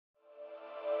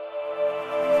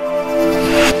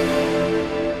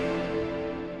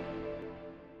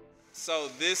So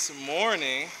this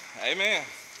morning, amen.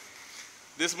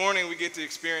 This morning we get to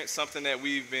experience something that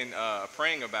we've been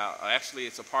praying about. Actually,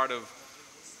 it's a part of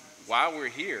why we're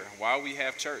here, why we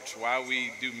have church, why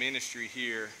we do ministry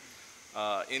here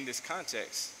in this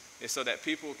context. Is so that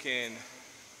people can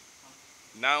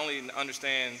not only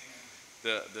understand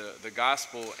the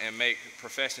gospel and make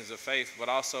professions of faith, but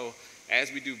also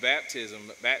as we do baptism,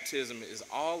 baptism is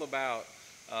all about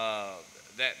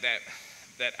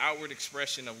that outward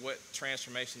expression of what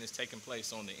transformation is taking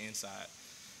place on the inside.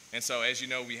 And so, as you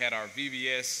know, we had our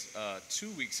VBS 2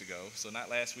 weeks ago, so not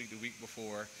last week, the week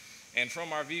before. And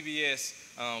from our VBS,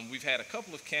 we've had a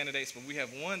couple of candidates, but we have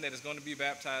one that is going to be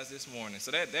baptized this morning. So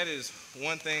that is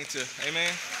one thing to,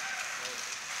 amen?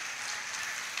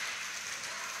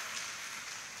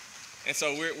 And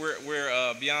so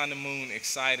we're beyond the moon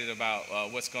excited about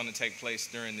what's going to take place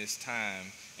during this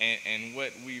time. And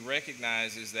what we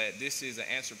recognize is that this is an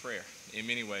answered prayer in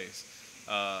many ways.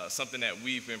 Something that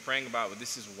we've been praying about, but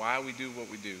this is why we do what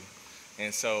we do.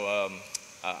 And so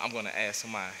I'm going to ask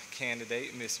my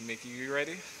candidate, Miss Mickey. You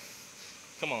ready?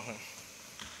 Come on, huh?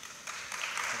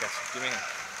 I got you. Give me a hand.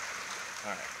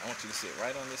 All right. I want you to sit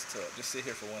right on this tub. Just sit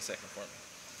here for 1 second for me.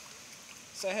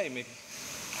 Say, hey, Mickey.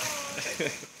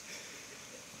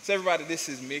 So everybody, this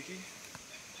is Mickey.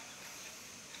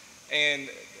 And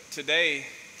today,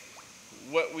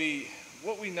 what we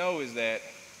know is that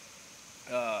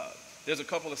there's a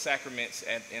couple of sacraments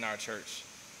in our church.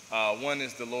 One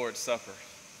is the Lord's Supper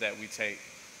that we take,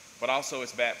 but also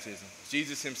it's baptism.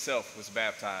 Jesus himself was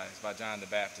baptized by John the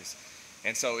Baptist.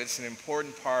 And so it's an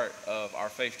important part of our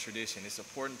faith tradition. It's an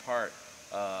important part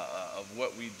of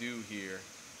what we do here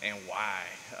and why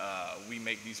we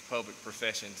make these public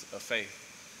professions of faith.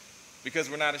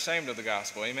 Because we're not ashamed of the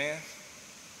gospel, amen?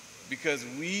 Because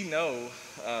we know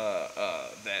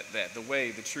that the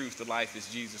way, the truth, the life is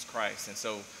Jesus Christ. And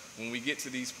so when we get to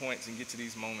these points and get to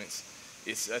these moments,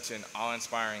 it's such an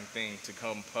awe-inspiring thing to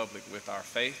come public with our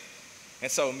faith. And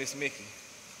so, Miss Mickey,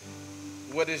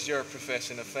 what is your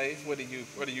profession of faith? What do you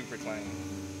proclaim?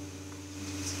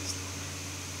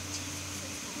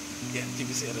 Yeah, keep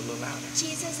your head a little louder.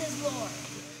 Jesus is Lord.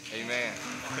 Amen.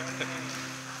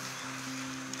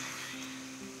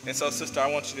 And so, sister, I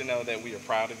want you to know that we are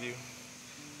proud of you.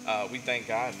 We thank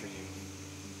God for you.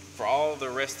 For all the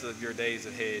rest of your days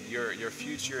ahead, your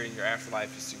future and your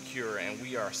afterlife is secure, and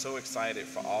we are so excited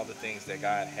for all the things that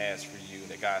God has for you,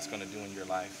 that God's going to do in your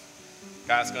life.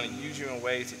 God's going to use you in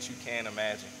ways that you can't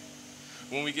imagine.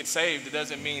 When we get saved, it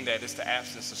doesn't mean that it's the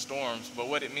absence of storms, but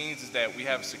what it means is that we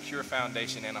have a secure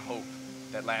foundation and a hope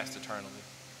that lasts eternally.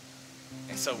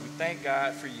 And so we thank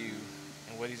God for you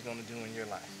and what he's going to do in your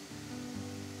life.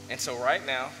 And so right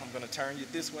now, I'm going to turn you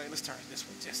this way. Let's turn it this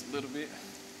way just a little bit.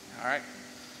 All right.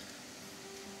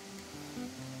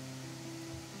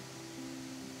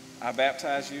 I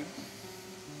baptize you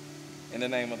in the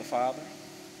name of the Father,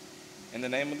 in the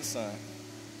name of the Son,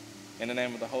 in the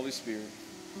name of the Holy Spirit,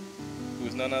 who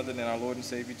is none other than our Lord and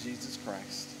Savior, Jesus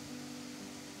Christ.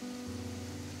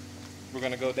 We're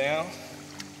going to go down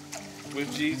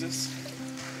with Jesus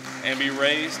and be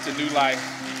raised to new life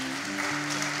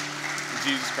with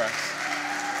Jesus Christ.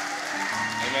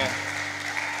 Amen.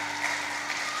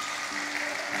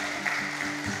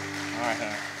 All right,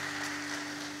 huh?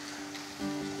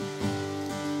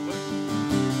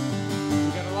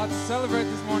 We got a lot to celebrate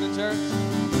this morning, church.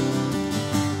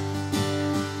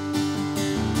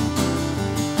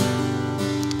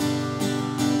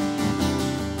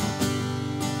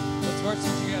 Let's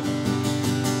worship together.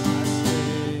 I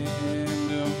stand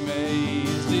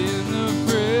amazed in the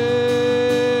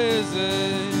presence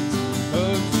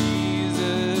of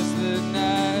Jesus the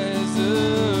Nazarene,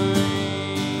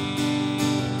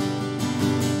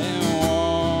 and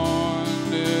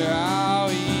wonder how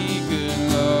he could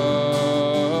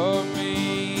love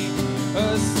me, a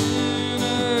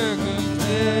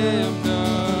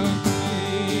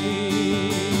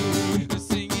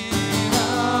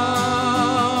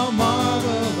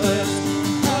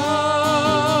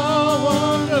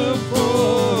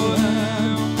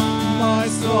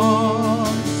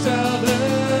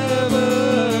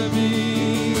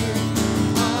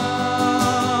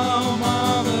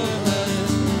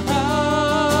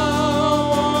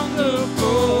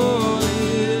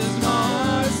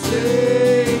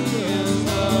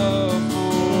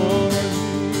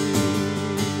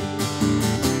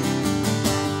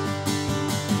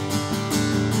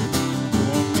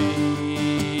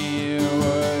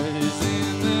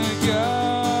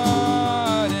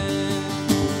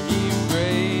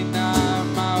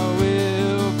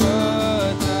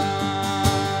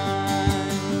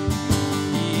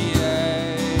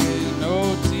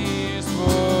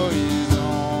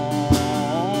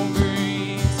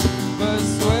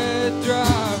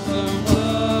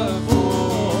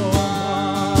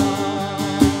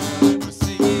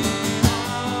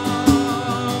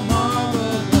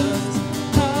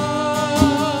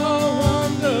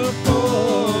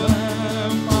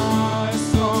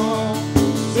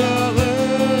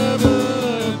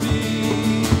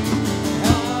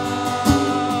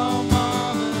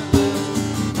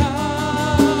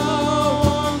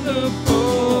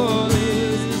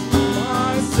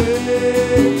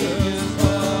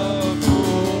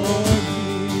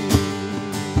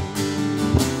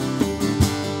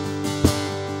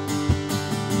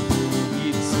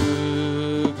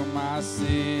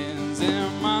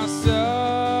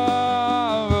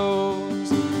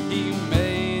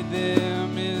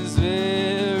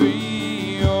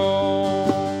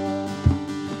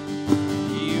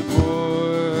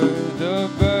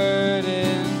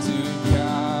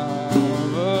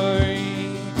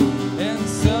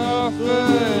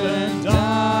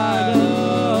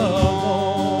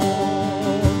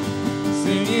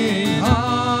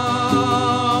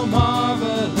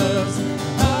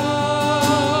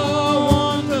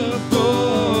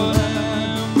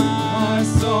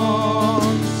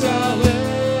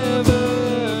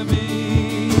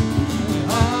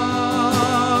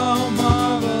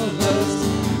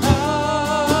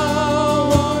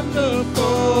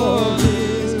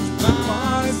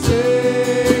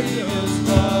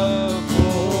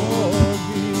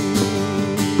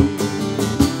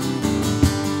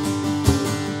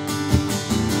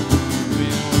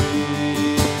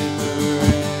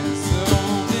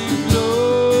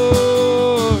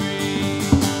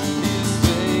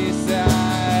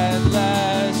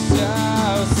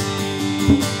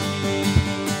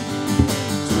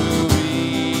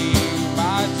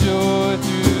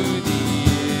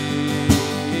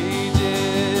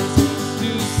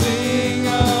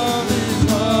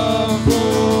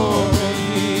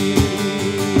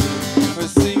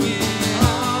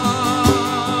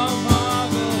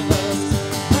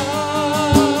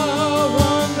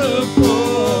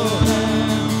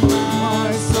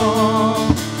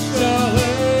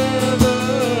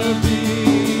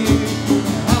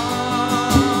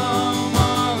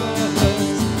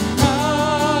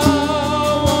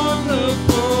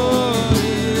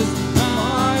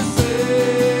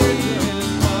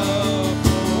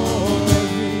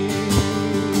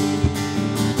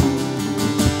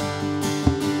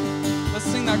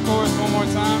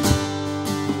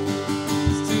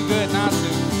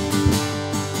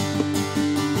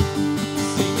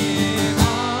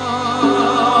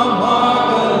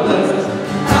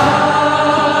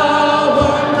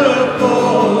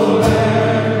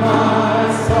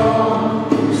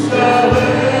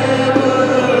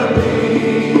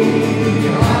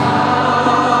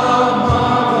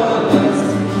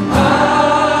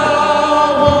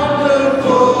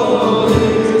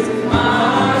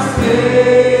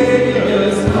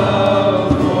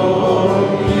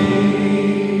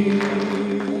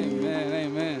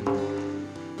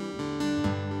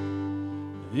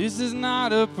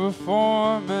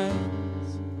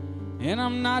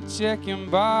I'm not checking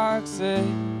boxes.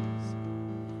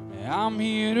 I'm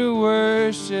here to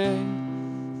worship.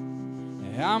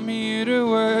 I'm here to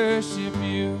worship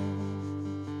you.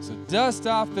 So dust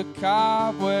off the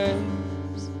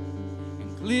cobwebs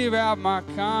and clear out my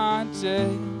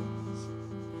conscience.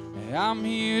 I'm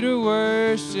here to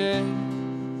worship.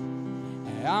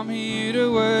 I'm here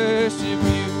to worship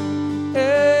you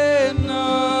and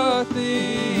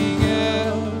nothing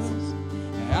else.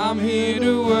 I'm here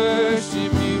to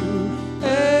worship you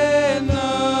and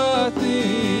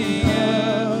nothing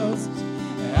else.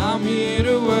 I'm here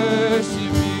to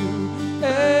worship you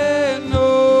and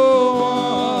no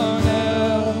one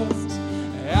else.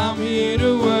 I'm here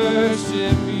to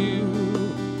worship you.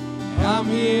 I'm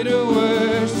here to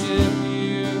worship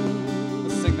you.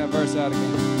 Let's sing that verse out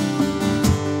again.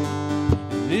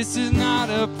 This is not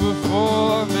a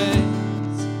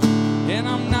performance, and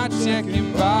I'm not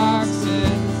checking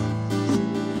boxes.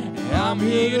 I'm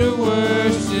here to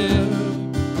worship.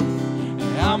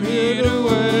 I'm here to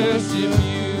worship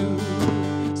you.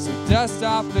 So dust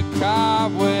off the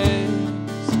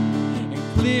cobwebs and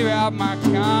clear out my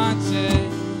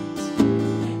conscience.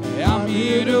 I'm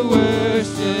here to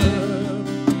worship.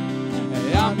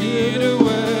 I'm here to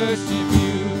worship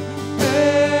you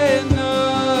and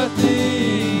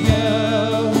nothing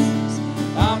else.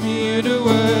 I'm here to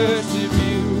worship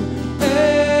you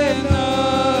and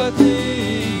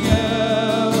nothing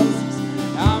else.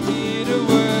 I'm here to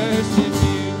worship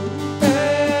you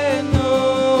and no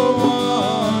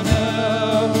one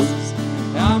else.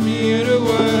 I'm here to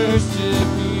worship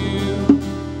you.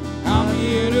 I'm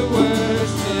here to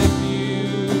worship you.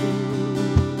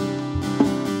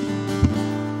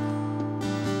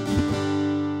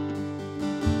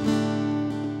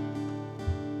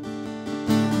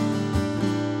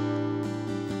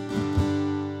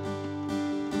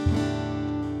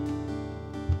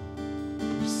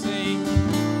 We sing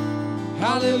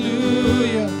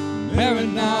hallelujah,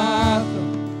 Maranatha.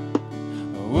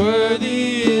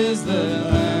 Worthy is the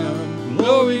Lamb.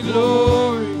 Glory,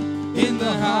 glory in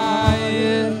the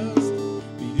highest,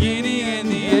 beginning and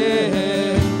the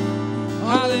end.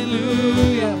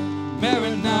 Hallelujah,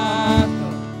 Maranatha.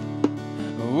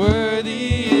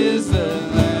 Worthy is the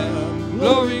Lamb.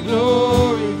 Glory,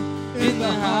 glory in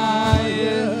the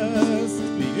highest,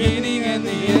 beginning and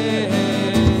the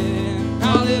end.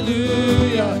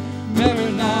 Hallelujah,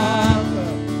 Maranatha.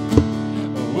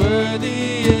 Worthy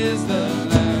is the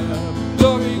Lamb.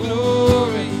 Glory,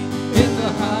 glory in the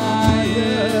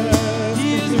highest. He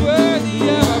is worthy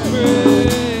of our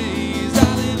praise.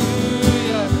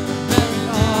 Hallelujah,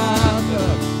 Maranatha.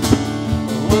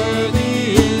 Worthy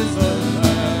is the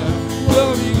Lamb.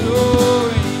 Glory,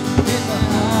 glory in the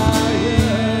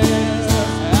highest.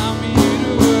 I'm here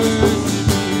to worship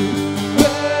you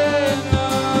and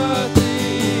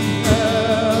nothing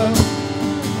else.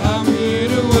 I'm here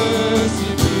to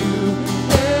worship you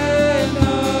and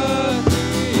nothing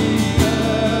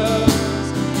else.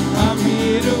 I'm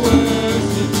here to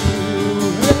worship you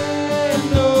and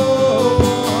no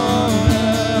one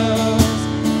else.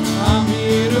 I'm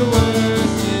here to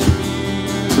worship you.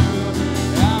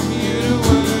 I'm here to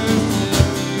worship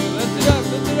you. Lift it up,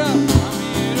 lift it up. I'm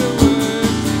here to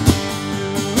worship you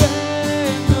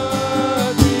and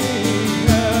nothing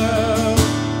else.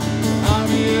 I'm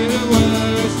here to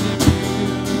worship you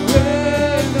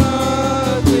and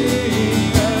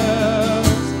nothing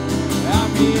else.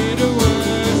 I'm here to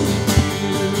worship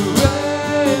you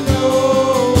and no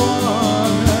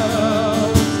one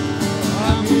else.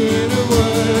 I'm here to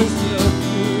worship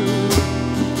you.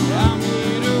 I'm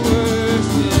here to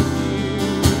worship you.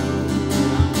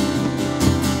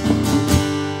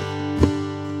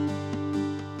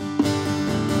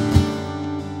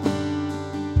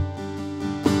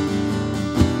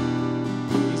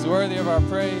 He's worthy of our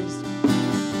praise.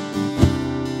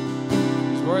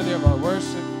 He's worthy of our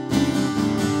worship.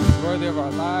 He's worthy of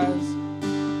our lives,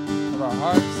 of our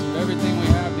hearts, of everything we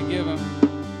have to give him.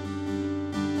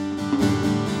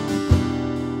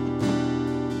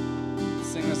 Let's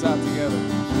sing this out together.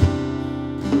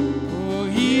 Oh,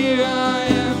 here I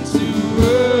am to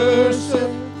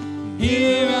worship.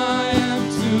 Here I am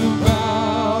to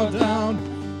bow down.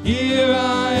 Here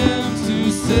I am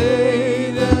to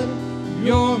say that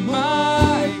you're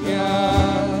my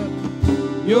God.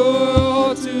 You're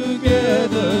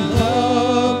altogether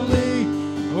lovely,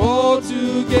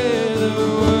 altogether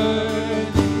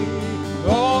worthy,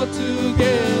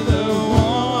 altogether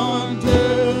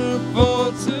wonderful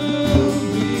to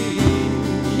me.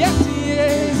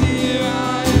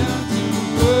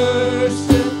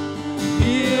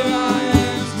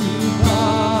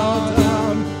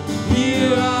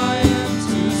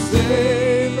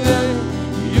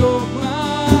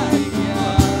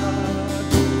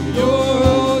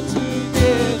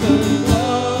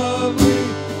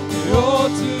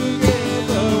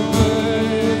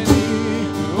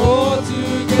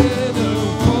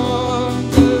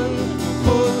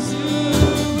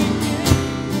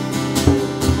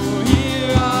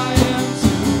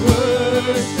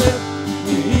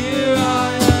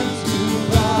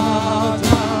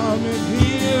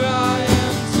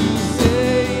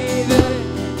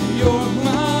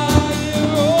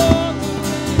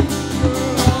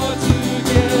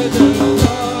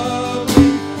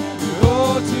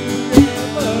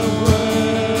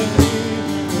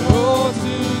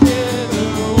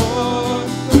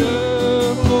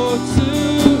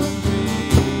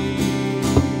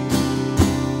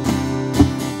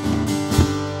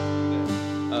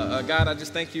 God, I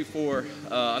just thank you for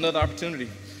another opportunity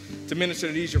to minister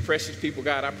to these, your precious people.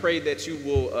 God, I pray that you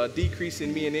will decrease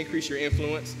in me and increase your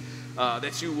influence,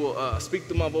 that you will speak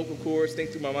through my vocal cords, think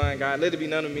through my mind, God. Let it be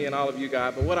none of me and all of you,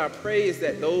 God. But what I pray is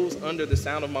that those under the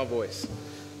sound of my voice,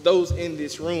 those in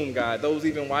this room, God, those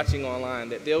even watching online,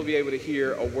 that they'll be able to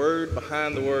hear a word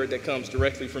behind the word that comes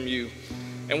directly from you.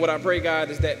 And what I pray, God,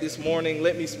 is that this morning,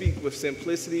 let me speak with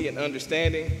simplicity and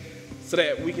understanding so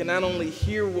that we can not only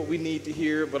hear what we need to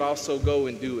hear, but also go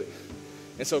and do it.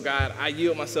 And so, God, I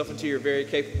yield myself into your very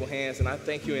capable hands, and I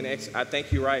thank you I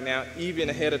thank you right now, even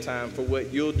ahead of time, for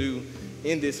what you'll do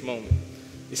in this moment.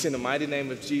 It's in the mighty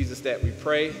name of Jesus that we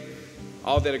pray.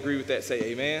 All that agree with that say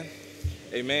amen,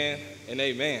 amen, and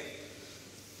amen.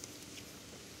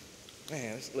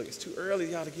 Man, look, it's too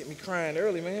early, y'all, to get me crying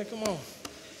early, man. Come on.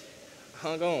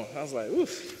 Hung on. I was like,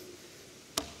 oof.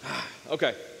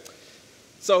 Okay.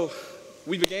 So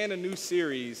we began a new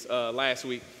series last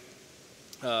week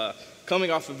coming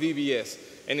off of VBS.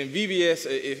 And in VBS,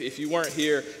 if you weren't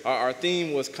here, our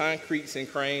theme was concretes and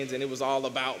cranes, and it was all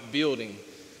about building.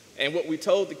 And what we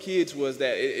told the kids was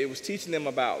that it was teaching them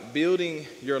about building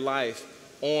your life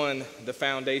on the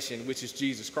foundation, which is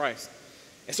Jesus Christ.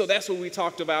 And so that's what we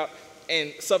talked about.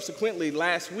 And subsequently,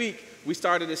 last week, we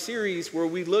started a series where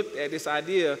we looked at this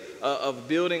idea of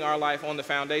building our life on the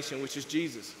foundation, which is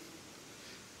Jesus.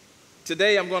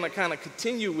 Today, I'm going to kind of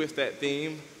continue with that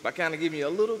theme by kind of giving you a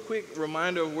little quick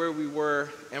reminder of where we were,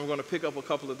 and we're going to pick up a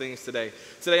couple of things today.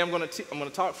 Today, I'm going to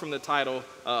talk from the title,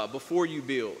 Before You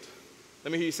Build.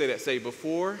 Let me hear you say that. Say,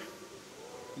 before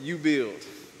you build.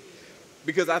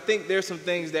 Because I think there's some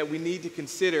things that we need to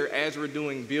consider as we're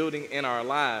doing building in our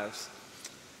lives.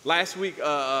 Last week,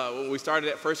 we started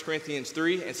at 1 Corinthians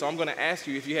 3, and so I'm going to ask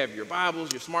you, if you have your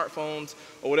Bibles, your smartphones,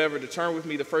 or whatever, to turn with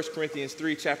me to 1 Corinthians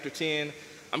 3, chapter 10.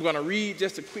 I'm going to read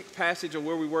just a quick passage of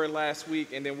where we were last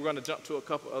week, and then we're going to jump to a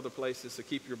couple other places, so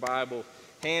keep your Bible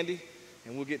handy,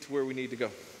 and we'll get to where we need to go.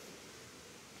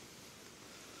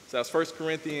 So that's 1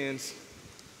 Corinthians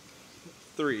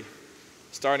 3,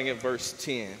 starting at verse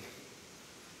 10.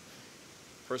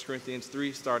 1 Corinthians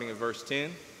 3, starting at verse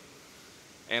 10.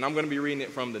 And I'm going to be reading it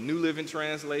from the New Living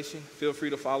Translation. Feel free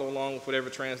to follow along with whatever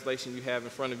translation you have in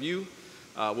front of you.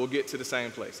 We'll get to the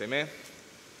same place. Amen?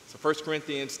 So 1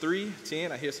 Corinthians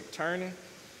 3:10. I hear some turning.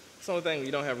 It's the only thing when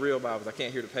you don't have real Bibles. I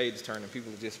can't hear the pages turning.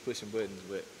 People are just pushing buttons.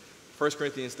 But 1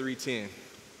 Corinthians 3:10.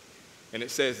 And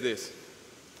it says this.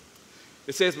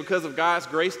 It says, because of God's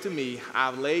grace to me,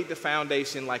 I've laid the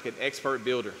foundation like an expert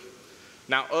builder.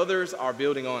 Now others are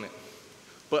building on it.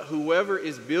 But whoever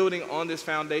is building on this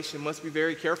foundation must be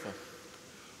very careful.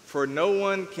 For no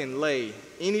one can lay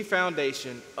any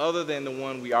foundation other than the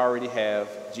one we already have,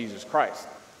 Jesus Christ.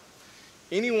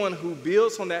 Anyone who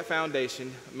builds on that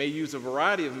foundation may use a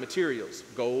variety of materials,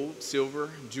 gold, silver,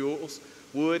 jewels,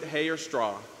 wood, hay, or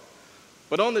straw.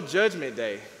 But on the judgment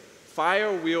day,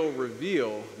 fire will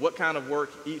reveal what kind of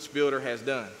work each builder has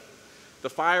done. The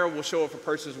fire will show if a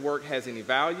person's work has any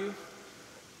value.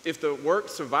 If the work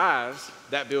survives,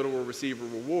 that builder will receive a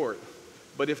reward.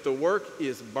 But if the work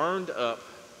is burned up,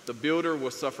 the builder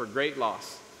will suffer great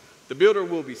loss. The builder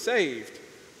will be saved,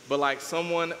 but like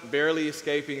someone barely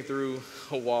escaping through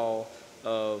a wall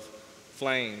of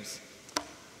flames.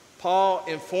 Paul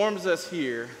informs us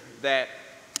here that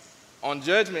on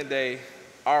Judgment Day,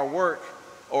 our work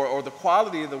or the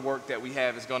quality of the work that we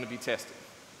have is going to be tested.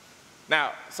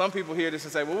 Now, some people hear this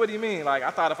and say, well, what do you mean? Like,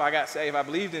 I thought if I got saved, I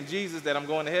believed in Jesus, that I'm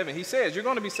going to heaven. He says you're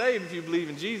going to be saved if you believe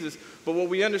in Jesus. But what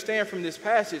we understand from this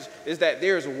passage is that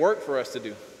there's work for us to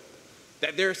do.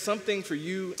 That there's something for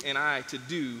you and I to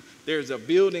do. There's a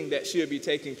building that should be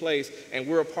taking place, and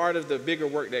we're a part of the bigger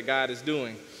work that God is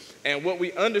doing. And what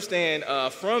we understand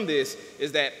from this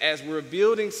is that as we're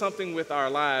building something with our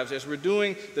lives, as we're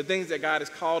doing the things that God has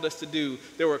called us to do,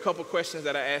 there were a couple questions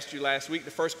that I asked you last week.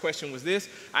 The first question was this.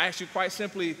 I asked you quite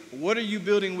simply, what are you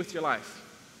building with your life?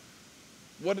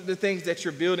 What are the things that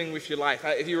you're building with your life?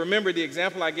 If you remember, the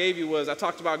example I gave you was I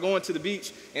talked about going to the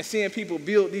beach and seeing people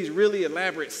build these really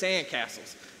elaborate sand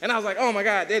castles. And I was like, oh my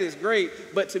God, that is great.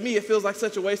 But to me, it feels like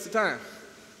such a waste of time.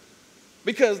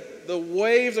 Because the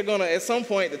waves are going to, at some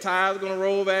point, the tides are going to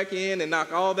roll back in and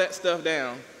knock all that stuff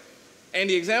down. And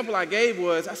the example I gave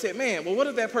was, I said, man, well, what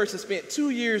if that person spent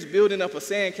 2 years building up a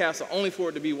sandcastle only for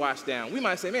it to be washed down? We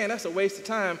might say, man, that's a waste of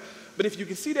time. But if you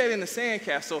can see that in the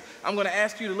sandcastle, I'm going to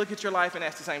ask you to look at your life and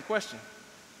ask the same question.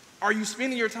 Are you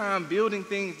spending your time building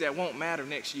things that won't matter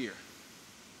next year?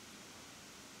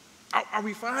 Are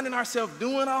we finding ourselves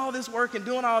doing all this work and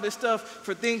doing all this stuff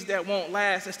for things that won't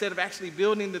last instead of actually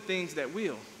building the things that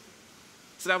will?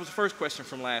 So that was the first question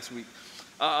from last week.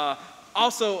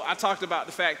 Also, I talked about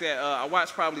the fact that I watch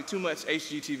probably too much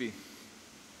HGTV.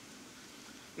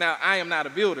 Now, I am not a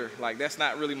builder. Like, that's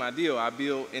not really my deal. I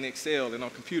build in Excel and on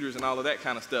computers and all of that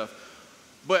kind of stuff.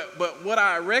 But what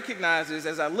I recognize is,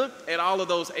 as I look at all of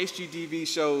those HGTV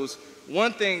shows,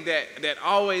 one thing that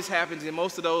always happens in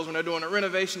most of those when they're doing a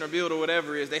renovation or build or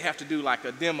whatever is they have to do like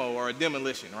a demo or a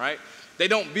demolition, right? They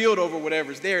don't build over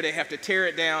whatever's there. They have to tear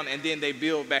it down and then they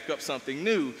build back up something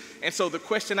new. And so the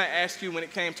question I asked you when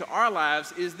it came to our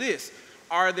lives is this: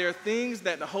 are there things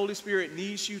that the Holy Spirit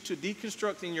needs you to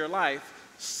deconstruct in your life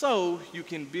so you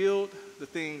can build the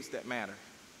things that matter?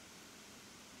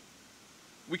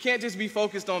 We can't just be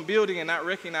focused on building and not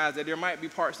recognize that there might be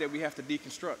parts that we have to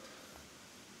deconstruct.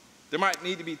 There might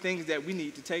need to be things that we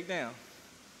need to take down.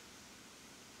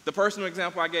 The personal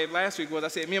example I gave last week was I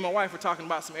said me and my wife were talking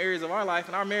about some areas of our life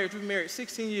and our marriage. We've been married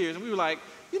 16 years, and we were like,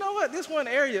 you know what, this one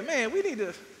area, man, we need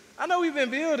to, I know we've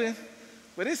been building,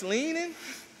 but it's leaning.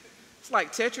 It's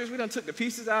like Tetris. We done took the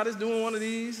pieces out. It's doing one of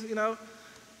these, you know.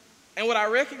 And what I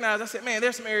recognized, I said, man,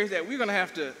 there's some areas that we're going to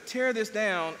have to tear this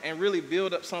down and really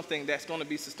build up something that's going to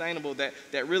be sustainable, that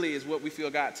really is what we feel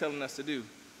God telling us to do.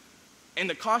 And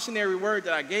the cautionary word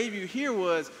that I gave you here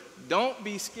was, don't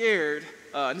be scared,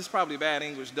 and this is probably bad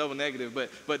English, double negative,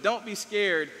 but don't be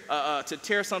scared to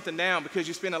tear something down because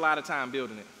you spend a lot of time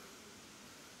building it.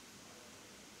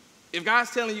 If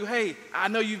God's telling you, hey, I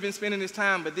know you've been spending this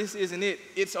time, but this isn't it,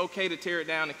 it's okay to tear it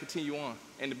down and continue on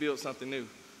and to build something new.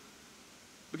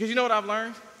 Because you know what I've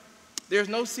learned? There's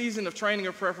no season of training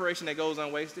or preparation that goes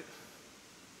unwasted.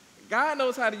 God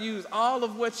knows how to use all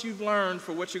of what you've learned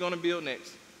for what you're going to build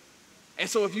next. And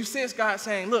so if you sense God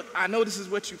saying, look, I know this is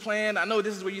what you planned, I know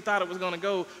this is where you thought it was going to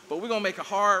go, but we're going to make a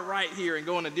hard right here and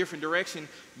go in a different direction,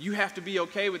 you have to be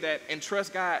okay with that and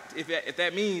trust God if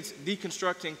that means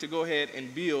deconstructing to go ahead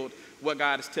and build what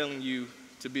God is telling you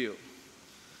to build.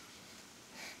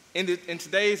 In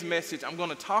today's message, I'm going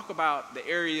to talk about the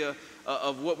area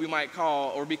of what we might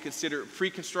call or be considered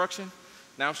pre-construction.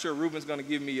 Now, I'm sure Ruben's going to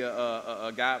give me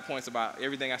a guide points about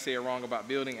everything I say wrong about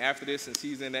building after this, since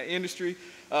he's in that industry.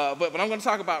 But I'm going to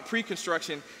talk about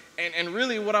pre-construction. And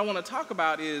really what I want to talk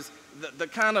about is the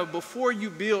kind of before you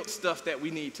build stuff that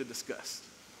we need to discuss.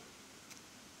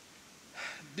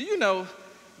 Do you know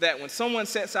that when someone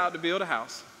sets out to build a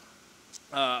house,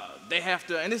 they have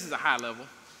to, and this is a high level,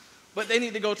 but they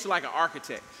need to go to like an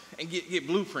architect and get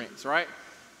blueprints, right?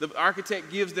 The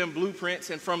architect gives them blueprints,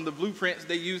 and from the blueprints,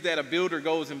 they use that a builder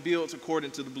goes and builds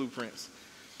according to the blueprints.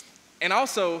 And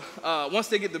also, once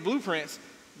they get the blueprints,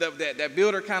 that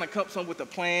builder kind of comes up with a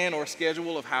plan or a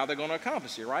schedule of how they're going to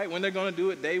accomplish it, right? When they're going to do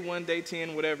it, day 1, day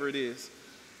 10, whatever it is.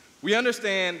 We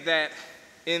understand that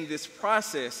in this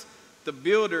process, the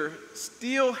builder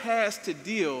still has to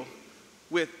deal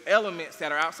with elements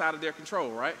that are outside of their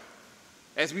control, right?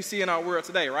 As we see in our world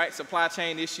today, right? Supply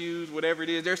chain issues, whatever it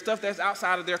is. There's stuff that's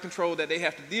outside of their control that they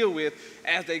have to deal with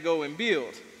as they go and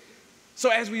build. So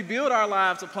as we build our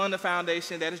lives upon the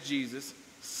foundation that is Jesus,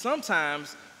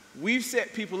 sometimes we've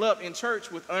set people up in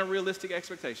church with unrealistic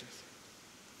expectations.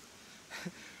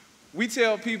 We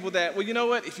tell people that, well, you know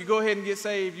what? If you go ahead and get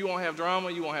saved, you won't have drama,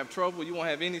 you won't have trouble, you won't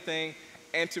have anything.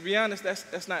 And to be honest,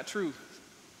 that's not true.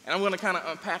 And I'm going to kind of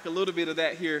unpack a little bit of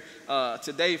that here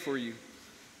today for you.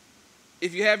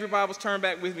 If you have your Bibles, turn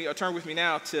with me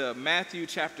now to Matthew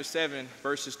chapter 7,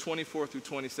 verses 24 through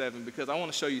 27, because I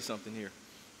want to show you something here.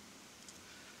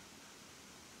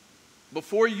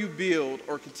 Before you build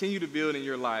or continue to build in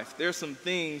your life, there's some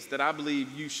things that I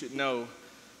believe you should know,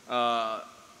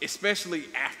 especially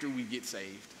after we get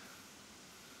saved.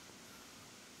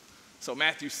 So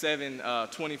Matthew 7,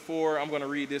 24, I'm going to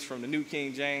read this from the New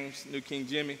King James, New King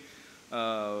Jimmy.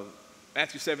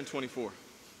 Matthew 7, 24.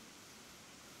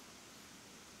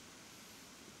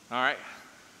 All right,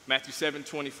 Matthew 7,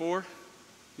 24,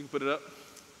 you can put it up.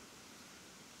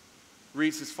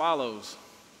 Reads as follows.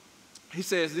 He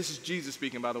says, this is Jesus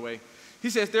speaking, by the way. He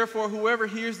says, therefore, whoever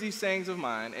hears these sayings of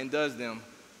mine and does them,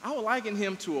 I will liken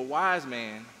him to a wise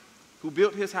man who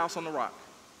built his house on the rock.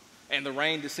 And the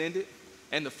rain descended,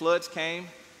 and the floods came,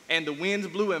 and the winds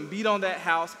blew and beat on that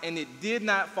house, and it did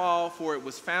not fall, for it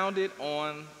was founded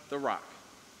on the rock.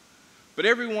 But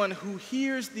everyone who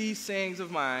hears these sayings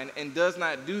of mine and does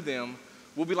not do them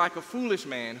will be like a foolish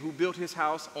man who built his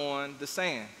house on the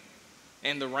sand.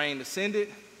 And the rain descended,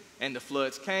 and the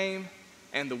floods came,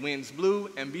 and the winds blew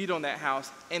and beat on that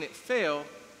house, and it fell,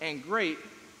 and great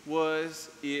was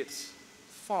its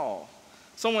fall.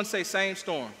 Someone say, same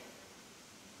storm.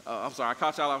 I'm sorry, I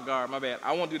caught y'all off guard, my bad.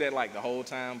 I won't do that like the whole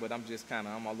time, but I'm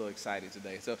a little excited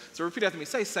today. So repeat after me,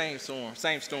 say same storm,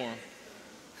 same storm.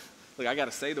 Look, I got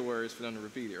to say the words for them to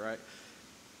repeat it, right?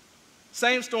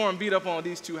 Same storm beat up on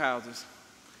these two houses.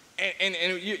 And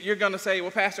you're going to say, well,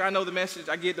 Pastor, I know the message.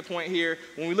 I get the point here.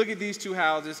 When we look at these two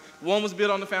houses, one was built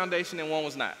on the foundation and one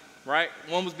was not, right?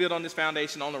 One was built on this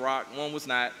foundation on the rock. One was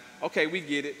not. Okay, we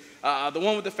get it. The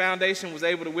one with the foundation was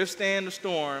able to withstand the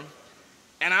storm.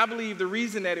 And I believe the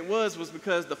reason that it was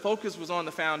because the focus was on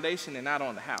the foundation and not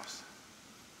on the house.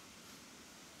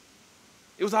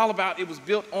 It was all about, it was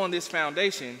built on this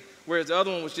foundation, whereas the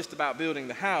other one was just about building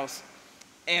the house.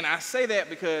 And I say that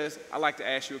because I like to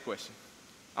ask you a question.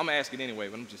 I'm going to ask it anyway,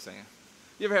 but I'm just saying.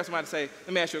 You ever have somebody say,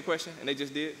 let me ask you a question, and they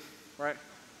just did, right?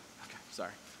 Okay,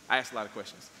 sorry. I asked a lot of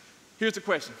questions. Here's the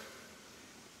question.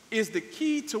 Is the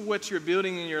key to what you're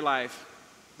building in your life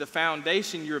the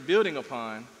foundation you're building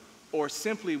upon, or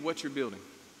simply what you're building?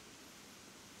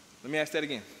 Let me ask that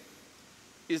again.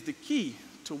 Is the key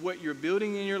to what you're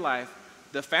building in your life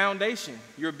the foundation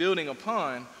you're building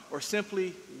upon, or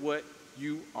simply what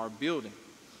you are building?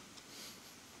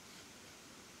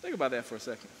 Think about that for a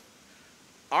second.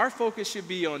 Our focus should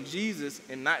be on Jesus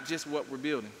and not just what we're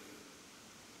building.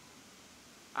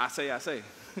 I say.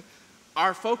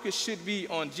 Our focus should be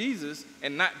on Jesus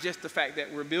and not just the fact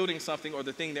that we're building something or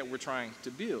the thing that we're trying to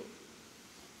build.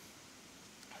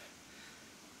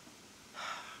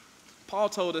 Paul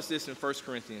told us this in 1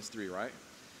 Corinthians 3, right?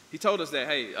 He told us that,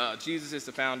 hey, Jesus is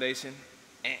the foundation,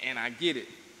 and I get it.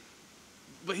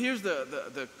 But here's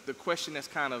the question that's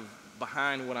kind of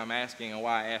behind what I'm asking and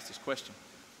why I asked this question.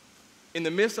 In the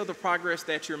midst of the progress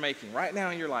that you're making right now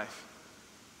in your life,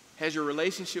 has your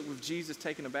relationship with Jesus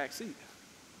taken a back seat?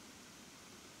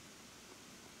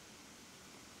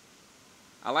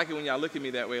 I like it when y'all look at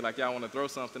me that way, like y'all want to throw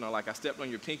something, or like I stepped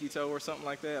on your pinky toe or something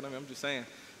like that. I mean, I'm just saying.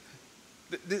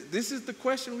 This is the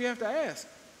question we have to ask.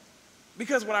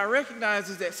 Because what I recognize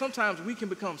is that sometimes we can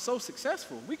become so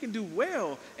successful, we can do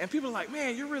well, and people are like,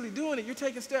 man, you're really doing it, you're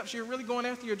taking steps, you're really going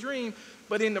after your dream,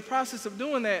 but in the process of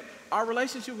doing that, our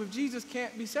relationship with Jesus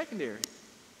can't be secondary.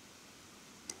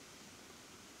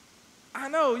 I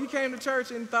know, you came to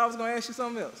church and thought I was going to ask you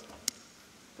something else.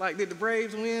 Like, did the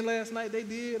Braves win last night? They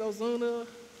did. Ozuna,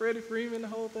 Freddie Freeman, the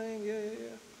whole thing, yeah.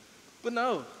 But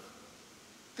no,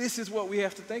 this is what we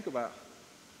have to think about.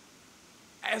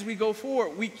 As we go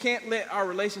forward, we can't let our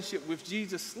relationship with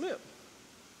Jesus slip.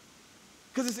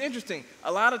 Because it's interesting.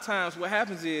 A lot of times what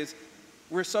happens is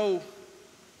we're so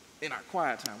in our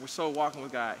quiet time. We're so walking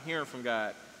with God, hearing from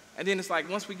God. And then it's like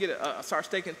once we start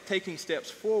taking steps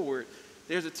forward,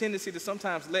 there's a tendency to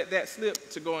sometimes let that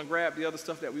slip to go and grab the other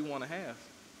stuff that we want to have.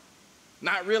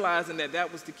 Not realizing that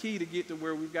that was the key to get to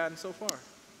where we've gotten so far.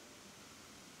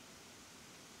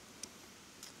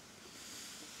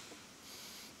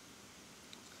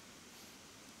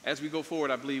 As we go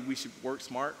forward, I believe we should work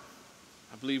smart.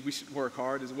 I believe we should work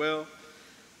hard as well.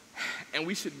 And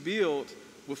we should build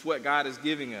with what God is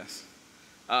giving us.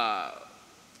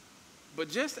 But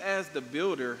just as the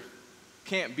builder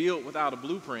can't build without a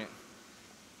blueprint,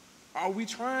 are we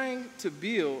trying to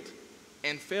build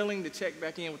and failing to check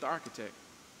back in with the architect?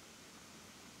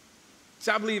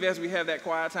 So I believe as we have that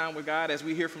quiet time with God, as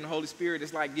we hear from the Holy Spirit,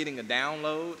 it's like getting a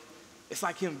download. It's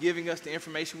like him giving us the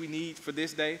information we need for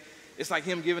this day. It's like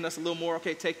him giving us a little more,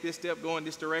 okay, take this step, go in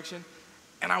this direction.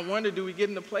 And I wonder, do we get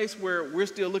in a place where we're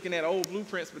still looking at old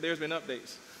blueprints, but there's been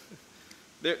updates?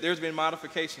 There's been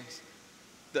modifications.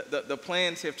 The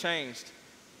plans have changed.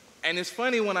 And it's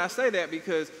funny when I say that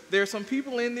because there are some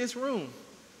people in this room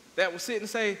that will sit and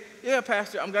say, yeah,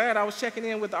 Pastor, I'm glad I was checking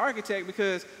in with the architect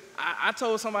because I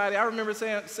told somebody, I remember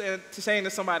saying to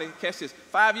somebody, catch this,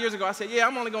 5 years ago, I said, yeah,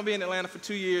 I'm only going to be in Atlanta for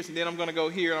 2 years, and then I'm going to go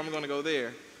here, and I'm going to go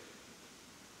there.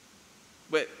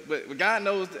 But God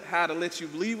knows how to let you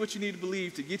believe what you need to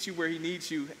believe to get you where he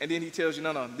needs you, and then he tells you,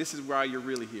 no, this is why you're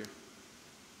really here.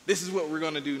 This is what we're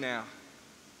going to do now.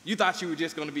 You thought you were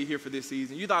just going to be here for this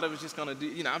season. You thought it was just going to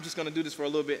do, I'm just going to do this for a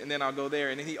little bit, and then I'll go there.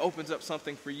 And then he opens up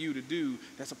something for you to do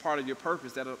that's a part of your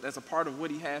purpose, that's a part of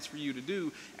what he has for you to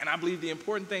do. And I believe the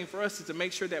important thing for us is to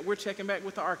make sure that we're checking back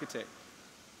with the architect.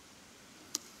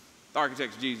 The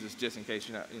architect's Jesus, just in case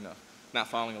you're not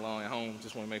following along at home.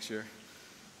 Just want to make sure.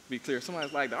 Be clear.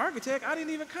 Somebody's like, the architect? I didn't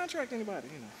even contract anybody.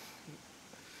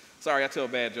 Sorry, I tell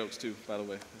bad jokes too, by the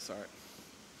way. It's all right.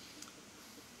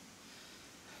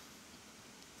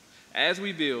 As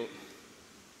we build,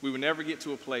 we will never get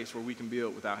to a place where we can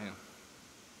build without him.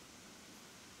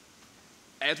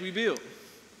 As we build,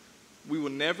 we will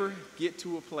never get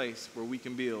to a place where we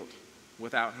can build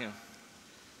without him.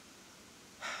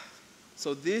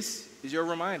 So this is your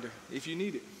reminder, if you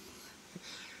need it,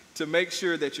 to make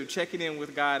sure that you're checking in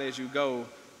with God as you go,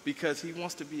 because he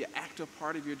wants to be an active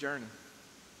part of your journey.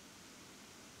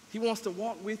 He wants to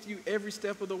walk with you every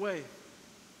step of the way.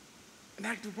 an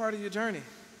active part of your journey.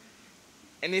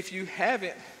 And if you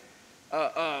haven't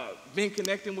been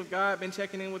connecting with God, been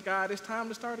checking in with God, it's time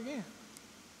to start again.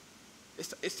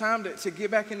 It's time to get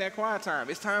back in that quiet time.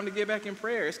 It's time to get back in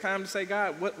prayer. It's time to say,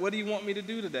 God, what do you want me to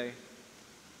do today?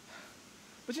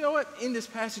 But you know what? In this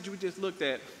passage we just looked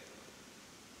at,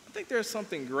 I think there's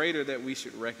something greater that we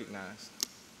should recognize.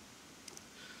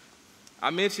 I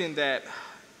mentioned that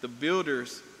the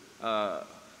builders, I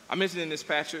mentioned in this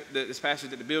passage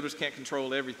that the builders can't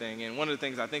control everything. And one of the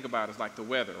things I think about is like the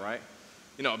weather, right?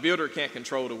 You know, a builder can't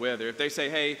control the weather. If they say,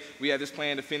 hey, we have this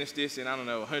plan to finish this in,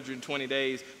 120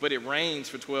 days, but it rains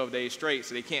for 12 days straight,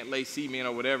 so they can't lay cement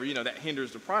or whatever, that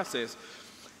hinders the process.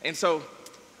 And so,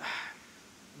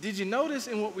 did you notice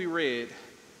in what we read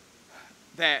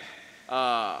that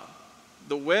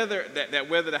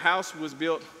whether the house was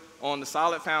built on the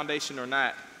solid foundation or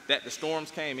not, that the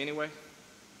storms came anyway?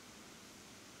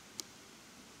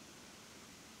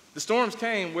 The storms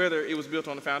came whether it was built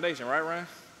on the foundation, right, Ryan?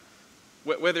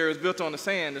 Whether it was built on the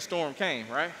sand, the storm came,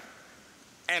 right?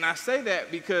 And I say that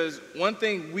because one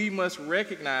thing we must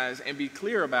recognize and be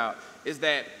clear about is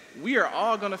that we are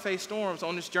all going to face storms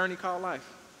on this journey called life.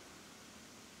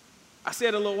 I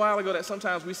said a little while ago that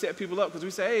sometimes we set people up because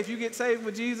we say, hey, if you get saved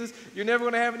with Jesus, you're never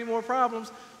going to have any more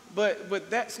problems.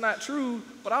 But that's not true.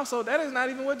 But also, that is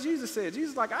not even what Jesus said.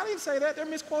 Jesus is like, I didn't say that. They're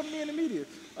misquoting me in the media.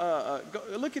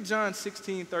 Look at John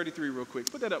 16:33 real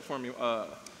quick. Put that up for me.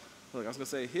 Look, I was going to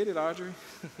say, hit it, Audrey.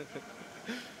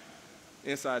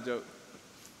 Inside joke.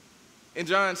 In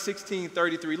John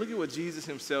 16:33, look at what Jesus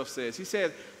himself says. He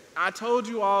said, I told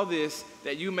you all this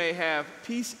that you may have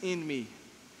peace in me.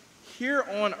 Here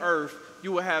on earth,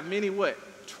 you will have many what?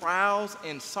 Trials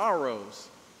and sorrows.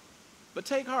 But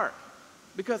take heart,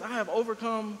 because I have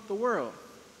overcome the world.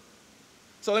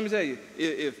 So let me tell you,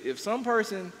 if some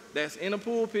person that's in a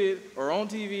pulpit or on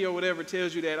TV or whatever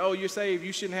tells you that, oh, you're saved,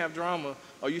 you shouldn't have drama,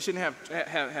 or you shouldn't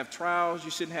have trials, you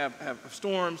shouldn't have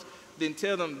storms, then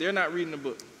tell them they're not reading the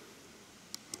book.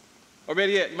 Or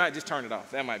better yet, you might just turn it off.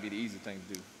 That might be the easy thing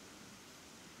to do.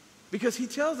 Because he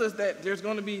tells us that there's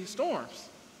going to be storms.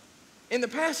 In the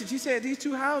passage, he said these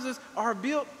two houses are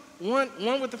built, one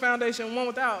with the foundation, one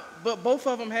without, but both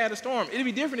of them had a storm. It'd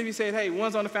be different if he said, hey,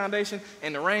 one's on the foundation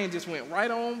and the rain just went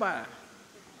right on by.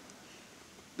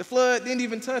 The flood didn't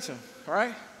even touch them,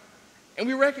 right? And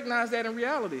we recognize that in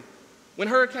reality. When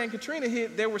Hurricane Katrina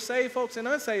hit, there were saved folks and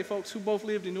unsaved folks who both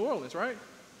lived in New Orleans, right?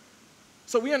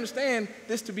 So we understand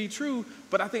this to be true,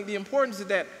 but I think the importance is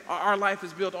that our life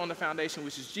is built on the foundation,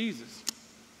 which is Jesus.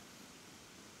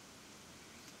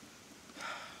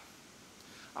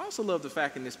 I also love the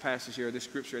fact in this passage here, this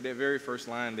scripture, that very first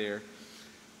line there,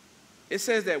 it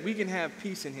says that we can have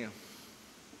peace in him.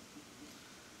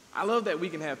 I love that we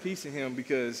can have peace in him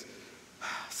because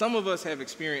some of us have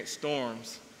experienced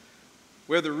storms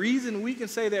where the reason we can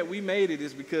say that we made it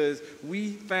is because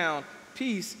we found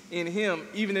peace in him,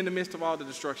 even in the midst of all the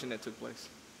destruction that took place,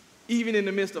 even in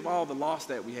the midst of all the loss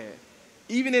that we had,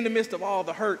 even in the midst of all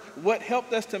the hurt. What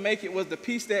helped us to make it was the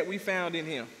peace that we found in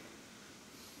him.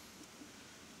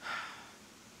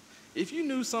 If you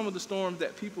knew some of the storms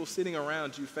that people sitting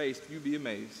around you faced, you'd be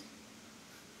amazed.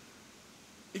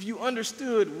 If you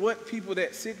understood what people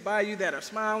that sit by you that are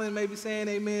smiling, maybe saying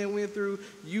amen, went through,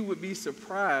 you would be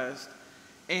surprised.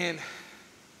 And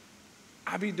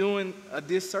I'd be doing a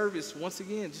disservice once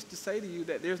again just to say to you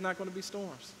that there's not going to be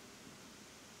storms.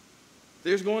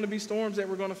 There's going to be storms that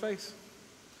we're going to face.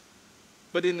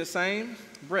 But in the same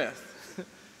breath,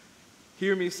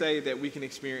 hear me say that we can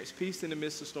experience peace in the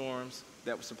midst of storms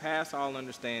that will surpass all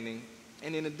understanding.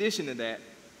 And in addition to that,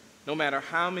 no matter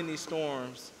how many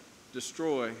storms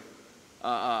destroy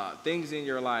things in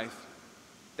your life,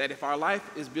 that if our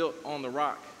life is built on the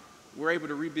rock, we're able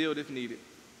to rebuild if needed.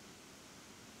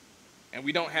 And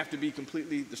we don't have to be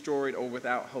completely destroyed or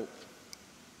without hope.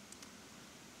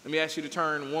 Let me ask you to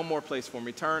turn one more place for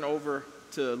me. Turn over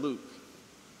to Luke.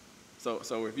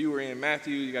 So if you were in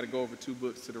Matthew, you got to go over 2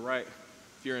 books to the right.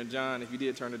 If you're in John, if you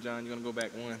did turn to John, you're going to go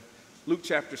back 1. Luke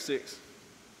chapter 6.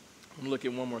 I'm going to look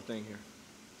at one more thing here.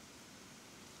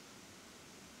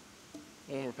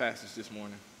 One more passage this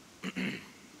morning.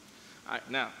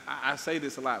 I say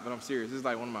this a lot, but I'm serious. This is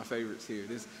like one of my favorites here.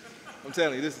 I'm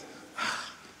telling you,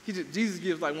 Jesus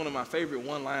gives like one of my favorite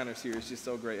one-liners here. It's just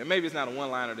so great. And maybe it's not a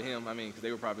one-liner to him, because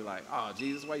they were probably like, oh,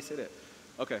 Jesus, why you say that?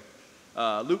 Okay.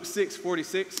 Luke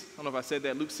 6:46. I don't know if I said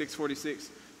that. Luke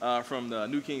 6:46 from the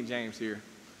New King James here.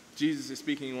 Jesus is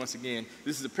speaking once again.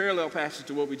 This is a parallel passage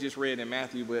to what we just read in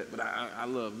Matthew, but I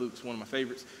love Luke. It's one of my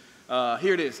favorites.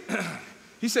 Here it is.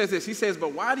 He says this. He says,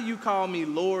 but why do you call me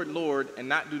Lord, Lord, and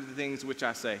not do the things which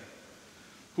I say?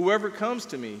 Whoever comes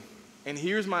to me and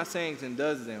hears my sayings and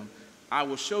does them, I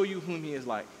will show you whom he is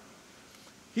like.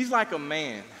 He's like a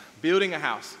man building a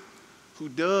house who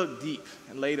dug deep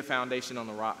and laid a foundation on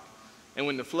the rock. And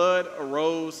when the flood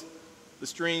arose, the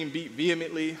stream beat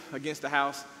vehemently against the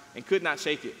house and could not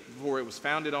shake it, for it was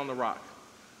founded on the rock.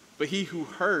 But he who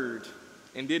heard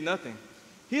and did nothing,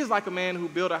 he is like a man who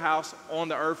built a house on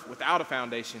the earth without a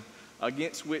foundation,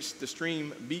 against which the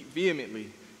stream beat vehemently,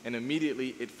 and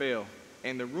immediately it fell.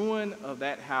 And the ruin of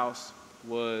that house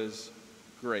was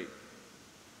great.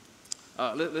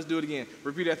 Let's do it again.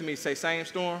 Repeat after me. Say, same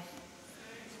storm.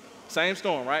 Same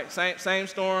storm, right? Same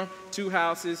storm, two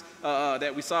houses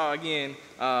that we saw again.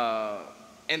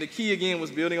 And the key again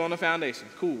was building on the foundation.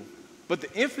 Cool. But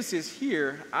the emphasis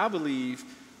here, I believe,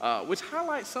 which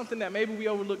highlights something that maybe we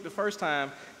overlooked the first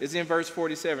time, is in verse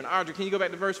 47. Audrey, can you go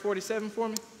back to verse 47 for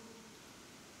me?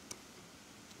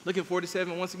 Look at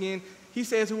 47 once again. He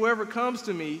says, whoever comes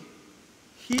to me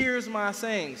hears my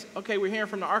sayings. Okay, we're hearing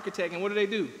from the architect, and what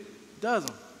do? Does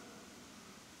them.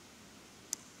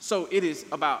 So it is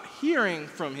about hearing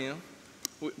from him,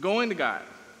 going to God,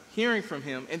 hearing from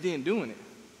him, and then doing it.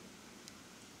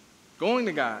 Going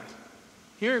to God,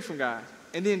 hearing from God,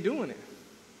 and then doing it.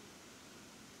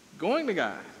 Going to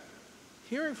God,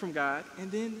 hearing from God,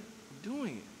 and then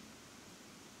doing it.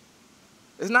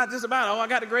 It's not just about, oh, I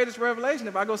got the greatest revelation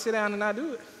if I go sit down and not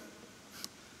do it.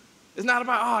 It's not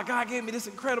about, oh, God gave me this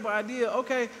incredible idea.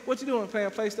 Okay, what you doing,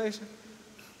 playing PlayStation?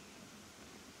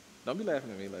 Don't be laughing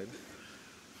at me, lady.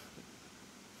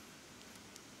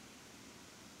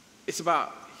 It's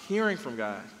about hearing from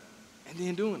God and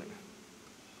then doing it.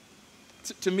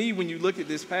 To me, when you look at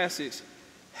this passage,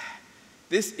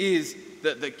 this is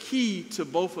the key to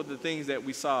both of the things that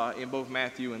we saw in both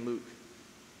Matthew and Luke.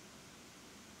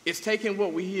 It's taking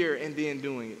what we hear and then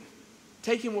doing it.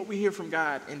 Taking what we hear from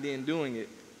God and then doing it.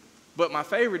 But my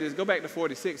favorite is, go back to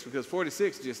 46, because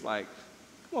 46 just like,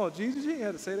 come on, Jesus, you ain't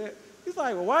have to say that. He's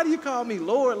like, well, why do you call me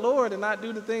Lord, Lord, and not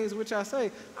do the things which I say?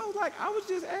 I was like, I was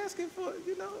just asking for,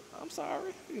 I'm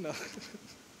sorry,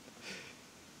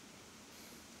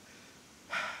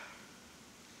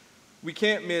 We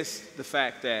can't miss the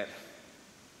fact that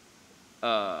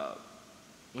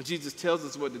when Jesus tells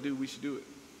us what to do, we should do it.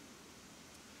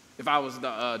 If I was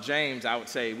James, I would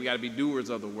say we got to be doers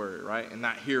of the word, right, and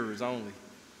not hearers only.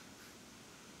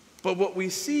 But what we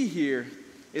see here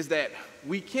is that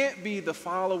we can't be the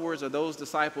followers of those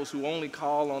disciples who only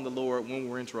call on the Lord when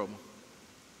we're in trouble.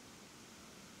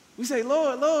 We say,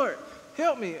 Lord, Lord,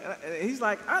 help me. And he's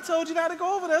like, I told you not to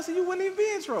go over there so you wouldn't even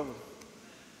be in trouble.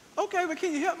 Okay, but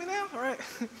can you help me now? All right.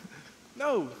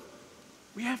 No.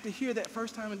 We have to hear that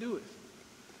first time and do it.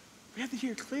 We have to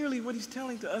hear clearly what he's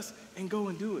telling to us and go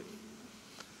and do it.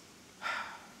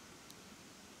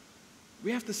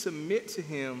 We have to submit to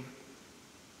him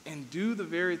and do the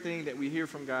very thing that we hear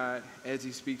from God as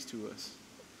he speaks to us.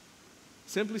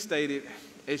 Simply stated,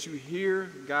 as you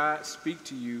hear God speak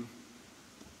to you,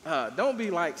 don't be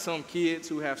like some kids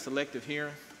who have selective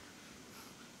hearing.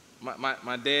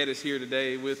 My dad is here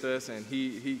today with us, and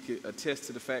he could attest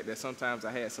to the fact that sometimes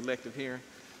I had selective hearing.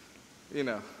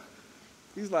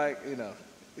 He's like,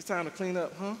 it's time to clean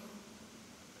up, huh?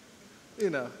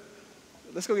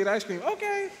 Let's go get ice cream.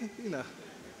 Okay,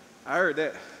 I heard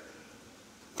that.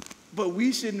 But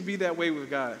we shouldn't be that way with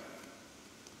God.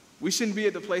 We shouldn't be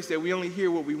at the place that we only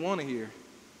hear what we want to hear.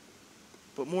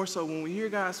 But more so, when we hear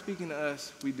God speaking to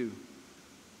us, we do.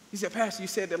 He said, Pastor, you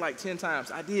said that like 10 times.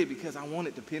 I did, because I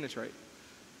wanted to penetrate.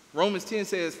 Romans 10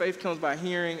 says faith comes by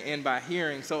hearing and by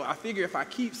hearing. So I figure if I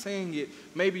keep saying it,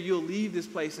 maybe you'll leave this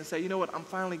place and say, you know what, I'm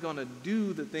finally going to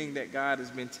do the thing that God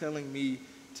has been telling me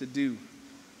to do.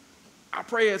 I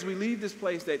pray as we leave this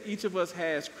place that each of us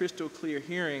has crystal clear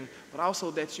hearing, but also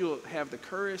that you'll have the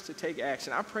courage to take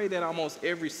action. I pray that almost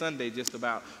every Sunday just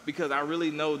about, because I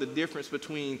really know the difference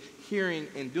between hearing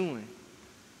and doing.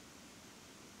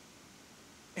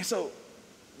 And so,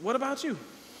 what about you?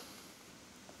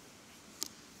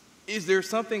 Is there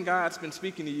something God's been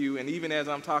speaking to you, and even as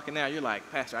I'm talking now, you're like,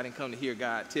 Pastor, I didn't come to hear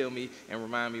God tell me and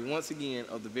remind me once again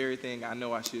of the very thing I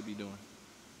know I should be doing?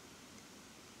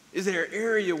 Is there an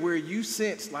area where you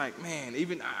sense like, man,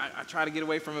 even I try to get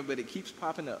away from it, but it keeps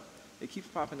popping up. It keeps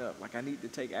popping up, like I need to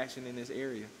take action in this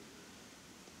area.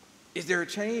 Is there a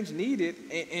change needed?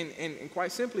 And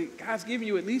quite simply, God's giving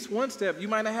you at least one step. You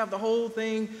might not have the whole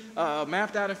thing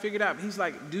mapped out and figured out. But he's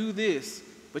like, do this,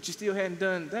 but you still hadn't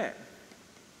done that.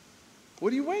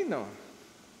 What are you waiting on?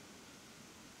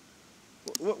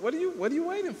 What are you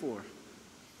waiting for?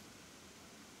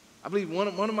 I believe one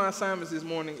of my assignments this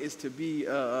morning is to be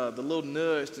the little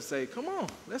nudge to say, come on,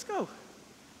 let's go.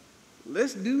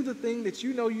 Let's do the thing that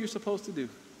you know you're supposed to do.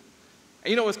 And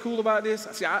you know what's cool about this?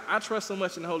 See, I trust so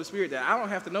much in the Holy Spirit that I don't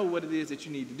have to know what it is that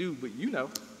you need to do, but you know.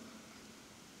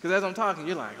 Because as I'm talking,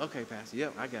 you're like, okay, Pastor,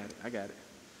 yep, I got it.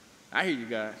 I hear you,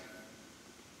 God.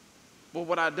 But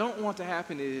what I don't want to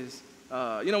happen is,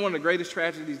 one of the greatest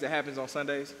tragedies that happens on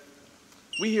Sundays?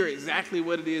 We hear exactly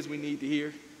what it is we need to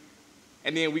hear,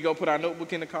 and then we go put our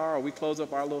notebook in the car, or we close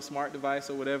up our little smart device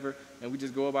or whatever, and we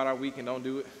just go about our week and don't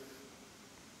do it.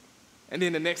 And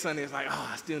then the next Sunday, it's like, oh,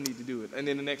 I still need to do it. And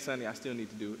then the next Sunday, I still need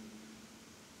to do it.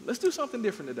 Let's do something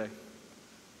different today.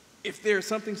 If there's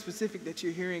something specific that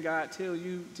you're hearing God tell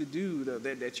you to do,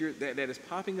 that is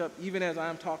popping up even as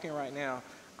I'm talking right now,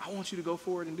 I want you to go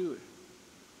forward and do it.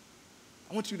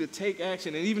 I want you to take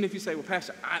action. And even if you say, well,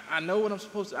 Pastor, I know what I'm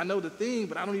supposed to, I know the thing,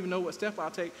 but I don't even know what step I'll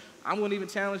take, I'm going to even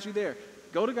challenge you there.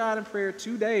 Go to God in prayer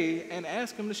today and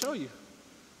ask him to show you.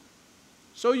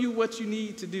 Show you what you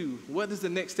need to do. What is the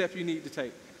next step you need to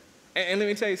take? And let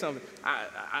me tell you something.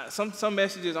 Some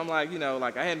messages, I'm like,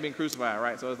 like I hadn't been crucified,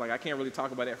 right? So it's like I can't really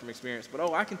talk about that from experience. But,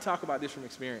 I can talk about this from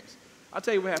experience. I'll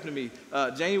tell you what happened to me.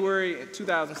 January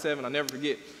 2007, I'll never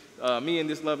forget. Me and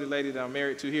this lovely lady that I'm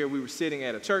married to here, we were sitting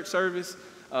at a church service,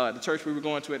 the church we were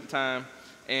going to at the time,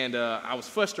 and I was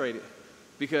frustrated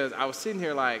because I was sitting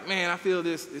here like, man, I feel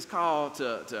this call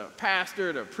to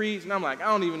pastor, to preach, and I'm like, I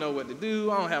don't even know what to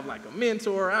do. I don't have like a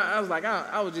mentor. I was like,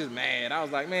 I was just mad. I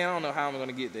was like, man, I don't know how I'm going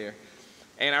to get there.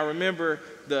 And I remember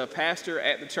the pastor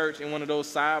at the church in one of those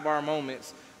sidebar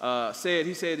moments said,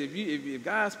 if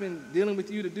God's been dealing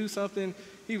with you to do something,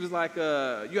 he was like, you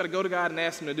got to go to God and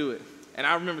ask him to do it. And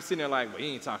I remember sitting there like, well,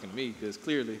 he ain't talking to me because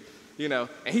clearly, and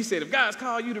he said, if God's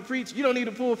called you to preach, you don't need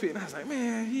a pulpit. And I was like,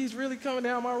 man, he's really coming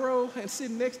down my road and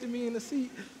sitting next to me in the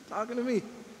seat talking to me.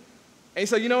 And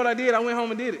so you know what I did? I went home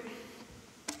and did it.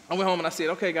 I went home and I said,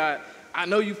 okay, God, I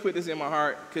know you've put this in my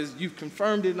heart because you've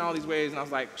confirmed it in all these ways. And I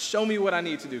was like, show me what I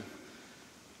need to do.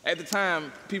 At the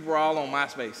time, people were all on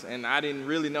MySpace, and I didn't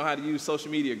really know how to use social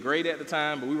media great at the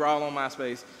time, but we were all on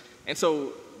MySpace. And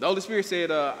so the Holy Spirit said,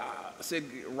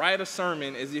 write a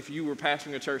sermon as if you were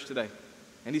pastoring a church today.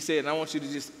 And he said, and I want you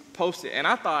to just post it. And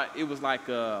I thought it was like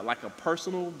a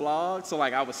personal blog, so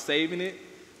like I was saving it,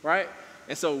 right?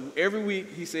 And so every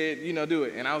week he said, do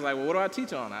it. And I was like, well, what do I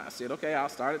teach on? I said, okay, I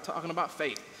started talking about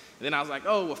faith. And then I was like,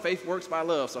 oh, well, faith works by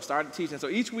love. So I started teaching. So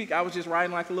each week I was just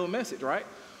writing like a little message, right?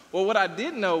 Well, what I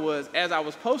didn't know was as I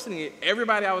was posting it,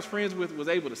 everybody I was friends with was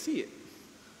able to see it.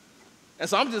 And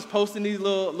so I'm just posting these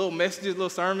little messages, little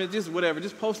sermons, just whatever,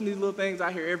 just posting these little things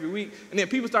out here every week. And then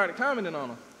people started commenting on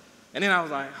them. And then I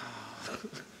was like, oh.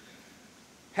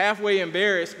 Halfway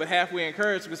embarrassed, but halfway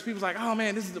encouraged because people's like, oh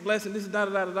man, this is a blessing, this is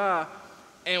da-da-da-da-da.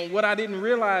 And what I didn't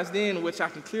realize then, which I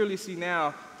can clearly see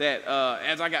now, that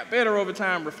as I got better over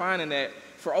time refining that,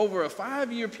 for over a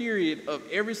 5-year period of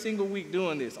every single week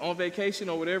doing this, on vacation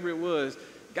or whatever it was,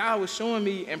 God was showing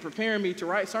me and preparing me to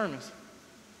write sermons.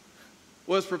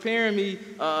 Was preparing me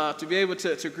to be able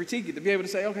to critique it, to be able to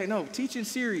say, okay, no, teaching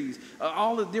series,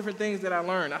 all the different things that I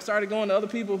learned. I started going to other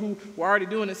people who were already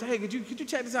doing this. Hey, could you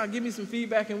check this out, give me some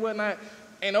feedback and whatnot.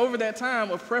 And over that time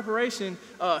of preparation,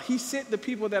 he sent the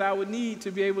people that I would need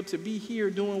to be able to be here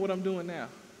doing what I'm doing now.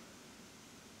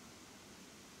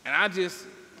 And I just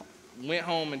went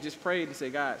home and just prayed and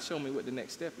said, God, show me what the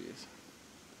next step is.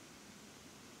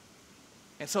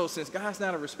 And so since God's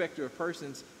not a respecter of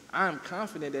persons, I'm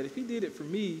confident that if he did it for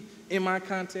me, in my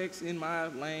context, in my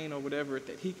lane or whatever,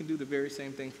 that he can do the very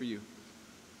same thing for you.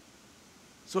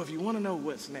 So if you want to know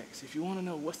what's next, if you want to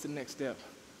know what's the next step,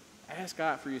 ask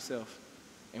God for yourself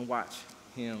and watch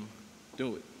him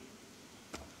do it.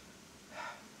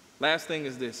 Last thing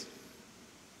is this.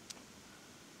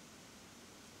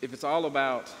 If it's all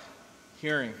about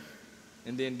hearing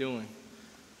and then doing,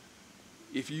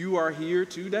 if you are here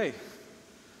today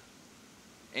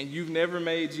and you've never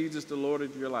made Jesus the Lord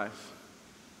of your life,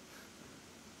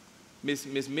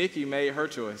 Miss Mickey made her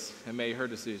choice and made her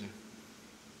decision.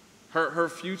 Her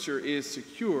future is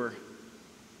secure,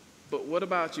 but what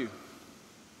about you?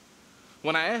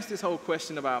 When I ask this whole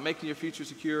question about making your future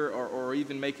secure or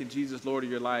even making Jesus Lord of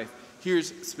your life, here's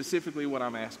specifically what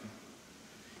I'm asking.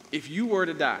 If you were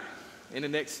to die in the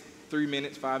next 3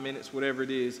 minutes, 5 minutes, whatever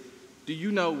it is, do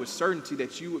you know with certainty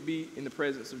that you would be in the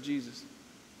presence of Jesus?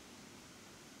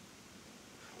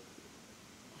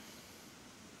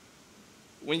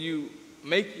 When you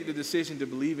make the decision to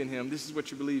believe in him, this is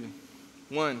what you're believing.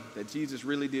 1, that Jesus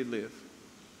really did live.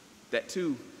 That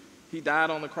 2, he died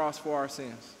on the cross for our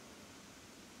sins.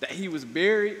 That he was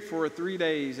buried for 3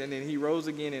 days and then he rose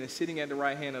again and is sitting at the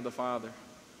right hand of the Father.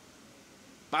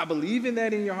 By believing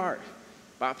that in your heart,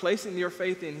 by placing your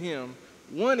faith in him,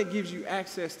 One, it gives you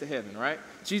access to heaven, right?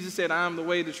 Jesus said, I am the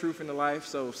way, the truth, and the life.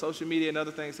 So social media and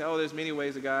other things say, oh, there's many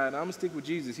ways to God. I'm going to stick with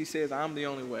Jesus. He says, I'm the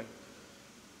only way.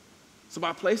 So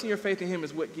by placing your faith in him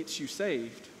is what gets you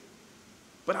saved.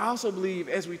 But I also believe,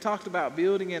 as we talked about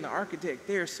building and the architect,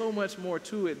 there's so much more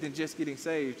to it than just getting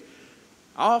saved.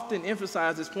 I often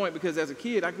emphasize this point because as a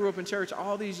kid, I grew up in church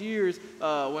all these years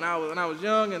when I was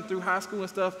young and through high school and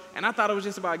stuff, and I thought it was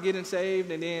just about getting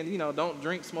saved and then, don't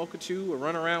drink, smoke, or chew, or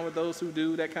run around with those who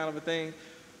do, that kind of a thing.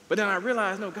 But then I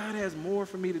realized, no, God has more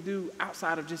for me to do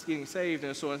outside of just getting saved.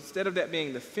 And so instead of that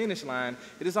being the finish line,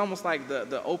 it is almost like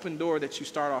the open door that you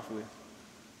start off with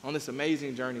on this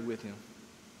amazing journey with him.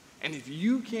 And if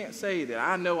you can't say that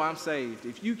I know I'm saved,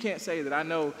 if you can't say that I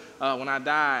know when I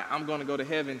die I'm going to go to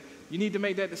heaven, you need to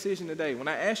make that decision today. When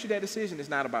I ask you that decision, it's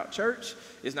not about church,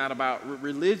 it's not about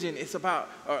religion, it's about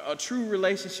a true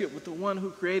relationship with the one who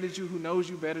created you, who knows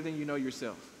you better than you know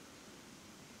yourself.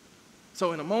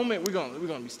 So in a moment, we're going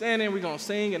to be standing, we're going to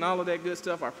sing and all of that good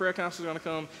stuff. Our prayer counselors are going to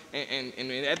come,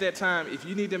 and at that time, if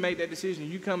you need to make that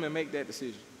decision, you come and make that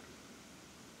decision.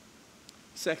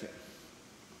 Second,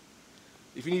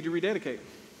 if you need to rededicate.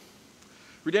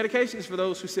 Rededication is for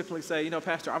those who simply say,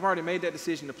 Pastor, I've already made that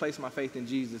decision to place my faith in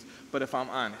Jesus, but if I'm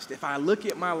honest, if I look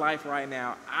at my life right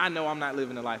now, I know I'm not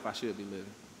living the life I should be living.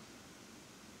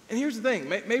 And here's the thing,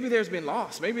 maybe there's been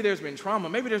loss, maybe there's been trauma,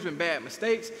 maybe there's been bad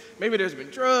mistakes, maybe there's been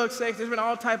drugs, sex, there's been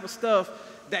all type of stuff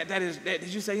that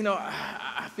you say,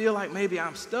 I feel like maybe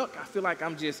I'm stuck, I feel like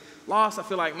I'm just lost, I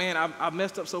feel like, man, I've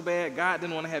messed up so bad, God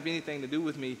didn't want to have anything to do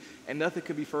with me, and nothing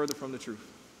could be further from the truth.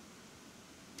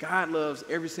 God loves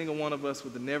every single one of us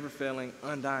with a never-failing,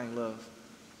 undying love.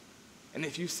 And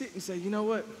if you sit and say, you know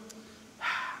what,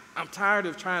 I'm tired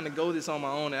of trying to go this on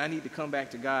my own and I need to come back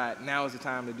to God, now is the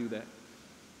time to do that.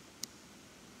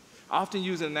 I often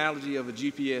use an analogy of a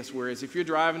GPS, whereas if you're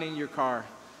driving in your car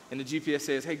and the GPS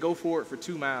says, hey, go forward for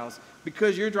 2 miles,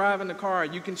 because you're driving the car,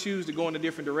 you can choose to go in a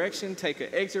different direction, take an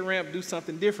exit ramp, do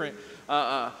something different,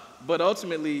 but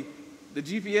ultimately, the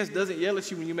GPS doesn't yell at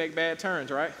you when you make bad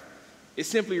turns, right? It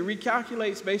simply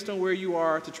recalculates based on where you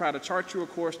are to try to chart you a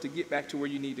course to get back to where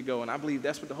you need to go. And I believe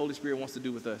that's what the Holy Spirit wants to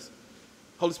do with us.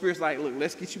 Holy Spirit's like, look,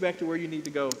 let's get you back to where you need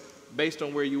to go based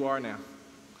on where you are now.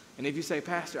 And if you say,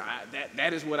 Pastor,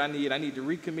 that is what I need to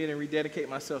recommit and rededicate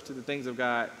myself to the things of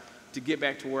God to get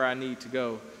back to where I need to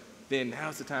go, then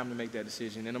now's the time to make that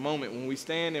decision. In a moment, when we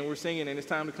stand and we're singing and it's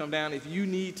time to come down, if you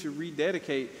need to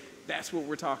rededicate, that's what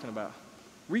we're talking about.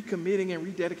 Recommitting and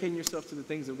rededicating yourself to the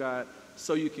things of God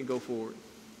so you can go forward.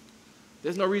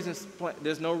 There's no reason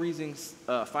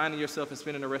finding yourself and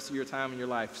spending the rest of your time in your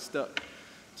life stuck.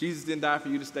 Jesus didn't die for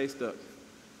you to stay stuck.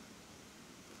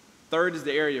 Third is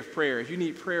the area of prayer. If you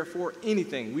need prayer for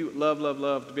anything, we would love, love,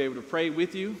 love to be able to pray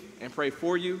with you and pray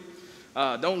for you.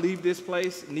 Don't leave this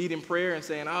place needing prayer and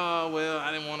saying, oh, well,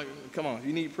 I didn't want to. Come on, if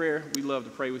you need prayer, we love to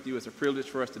pray with you. It's a privilege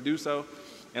for us to do so.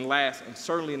 And last, and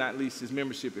certainly not least, is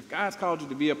membership. If God's called you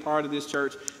to be a part of this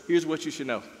church, here's what you should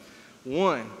know.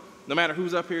 One, no matter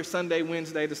who's up here, Sunday,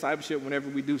 Wednesday, discipleship, whenever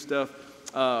we do stuff,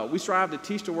 we strive to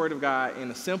teach the Word of God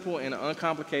in a simple and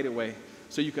uncomplicated way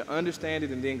so you can understand it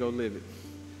and then go live it.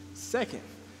 Second,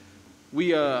 we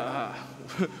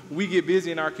get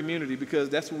busy in our community because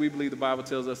that's what we believe the Bible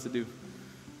tells us to do.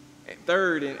 And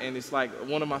third, and it's like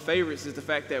one of my favorites, is the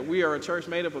fact that we are a church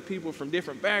made up of people from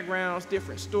different backgrounds,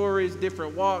 different stories,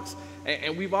 different walks,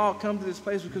 and we've all come to this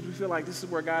place because we feel like this is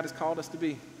where God has called us to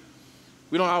be.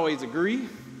 We don't always agree.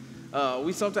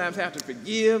 We sometimes have to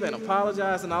forgive and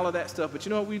apologize and all of that stuff, but you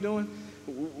know what we're doing?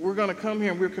 We're going to come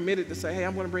here and we're committed to say, hey,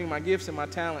 I'm going to bring my gifts and my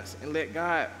talents and let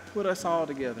God put us all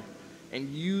together and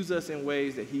use us in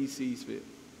ways that he sees fit.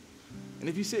 And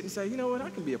if you sit and say, you know what, I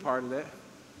can be a part of that,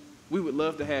 we would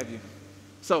love to have you.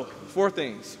 So, 4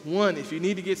 things. 1, if you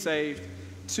need to get saved.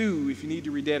 2, if you need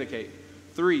to rededicate.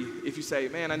 3, if you say,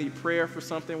 man, I need prayer for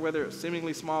something, whether it's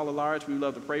seemingly small or large, we would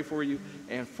love to pray for you.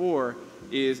 And 4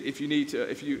 is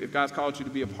if God's called you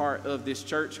to be a part of this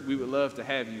church, we would love to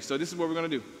have you. So this is what we're going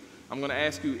to do. I'm going to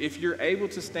ask you, if you're able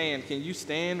to stand, can you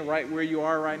stand right where you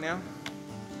are right now?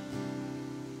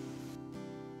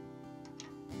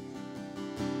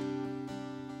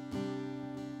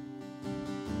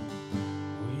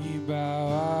 We bow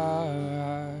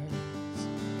our eyes,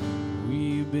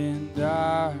 we bend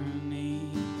our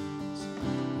knees.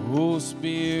 Oh,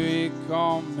 Spirit,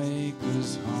 come make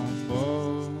us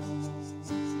humble.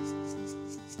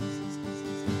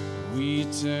 We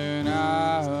turn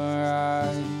our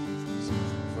eyes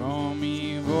from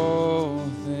evil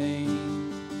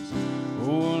things.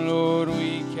 Oh, Lord,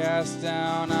 we cast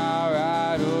down our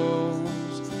idols.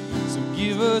 So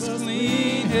give us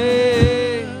clean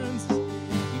hands,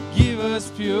 and give us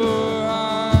us pure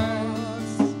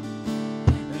hearts.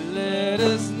 Let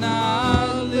us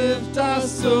not lift our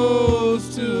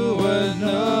souls to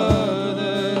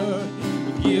another.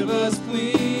 Give us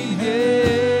clean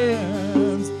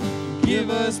hands, give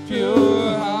us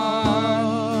pure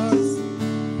hearts.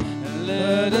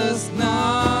 Let us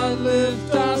not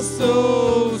lift our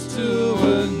souls to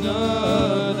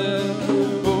another.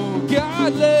 Oh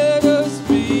God, let